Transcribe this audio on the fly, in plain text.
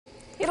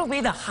It'll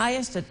be the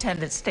highest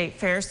attended state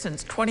fair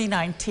since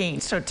 2019.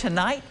 So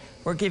tonight,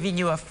 we're giving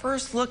you a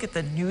first look at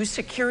the new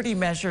security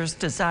measures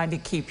designed to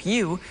keep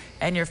you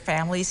and your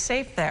family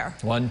safe there.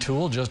 One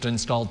tool just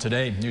installed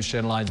today. News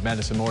Channel 9's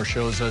Madison Moore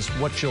shows us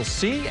what you'll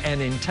see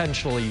and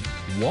intentionally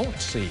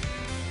won't see.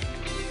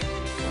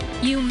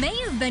 You may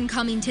have been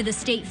coming to the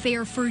state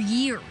fair for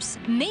years.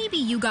 Maybe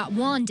you got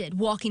wanded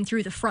walking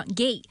through the front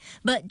gate,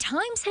 but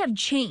times have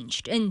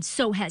changed and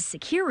so has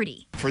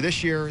security. For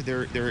this year,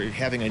 they're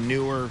having a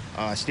newer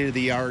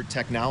state-of-the-art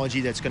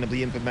technology that's going to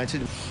be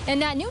implemented.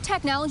 And that new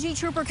technology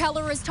Trooper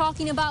Keller is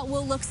talking about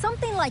will look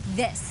something like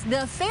this.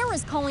 The fair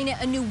is calling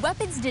it a new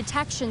weapons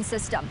detection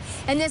system.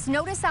 And this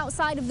notice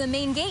outside of the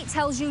main gate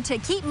tells you to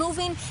keep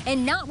moving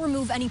and not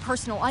remove any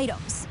personal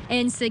items.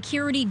 And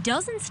security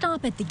doesn't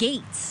stop at the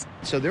gates.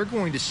 So they're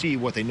going to see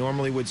what they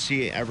normally would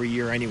see every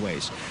year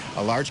anyways.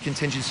 A large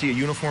contingency of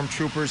uniformed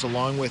troopers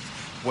along with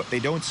what they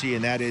don't see,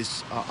 and that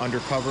is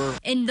undercover.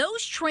 And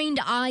those trained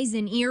eyes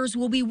and ears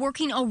will be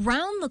working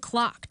around the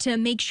clock to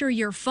make sure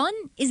your fun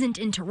isn't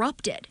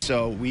interrupted.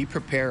 So we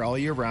prepare all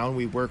year round.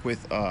 We work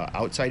with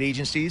outside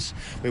agencies.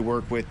 We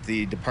work with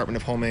the Department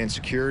of Homeland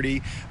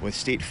Security, with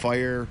State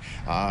Fire,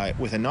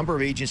 with a number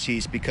of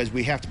agencies because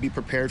we have to be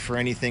prepared for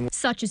anything.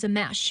 Such as a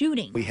mass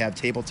shooting. We have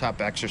tabletop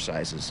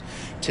exercises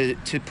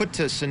to put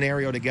a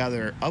scenario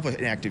together of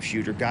an active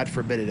shooter. God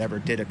forbid it ever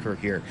did occur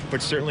here.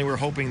 But certainly we're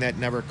hoping that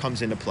never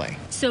comes into play.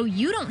 So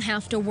you don't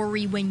have to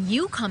worry when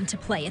you come to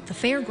play at the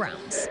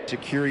fairgrounds.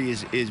 Security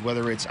is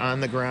whether it's on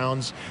the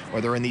grounds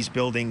or they're in these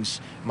buildings,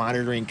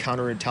 monitoring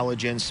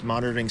counterintelligence,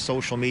 monitoring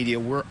social media.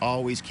 We're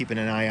always keeping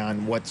an eye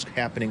on what's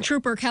happening.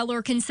 Trooper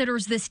Keller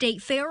considers the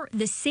state fair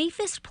the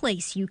safest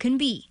place you can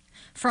be.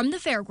 From the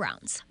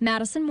fairgrounds,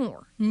 Madison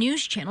Moore,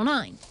 News Channel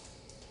 9.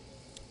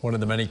 One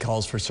of the many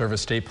calls for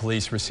service state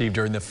police received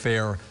during the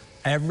fair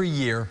every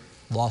year,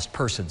 lost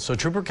persons. So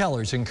Trooper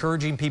Keller is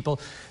encouraging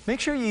people, make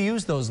sure you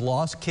use those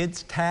lost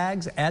kids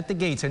tags at the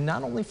gates, and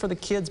not only for the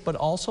kids, but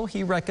also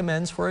he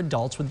recommends for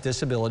adults with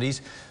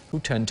disabilities who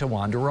tend to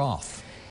wander off.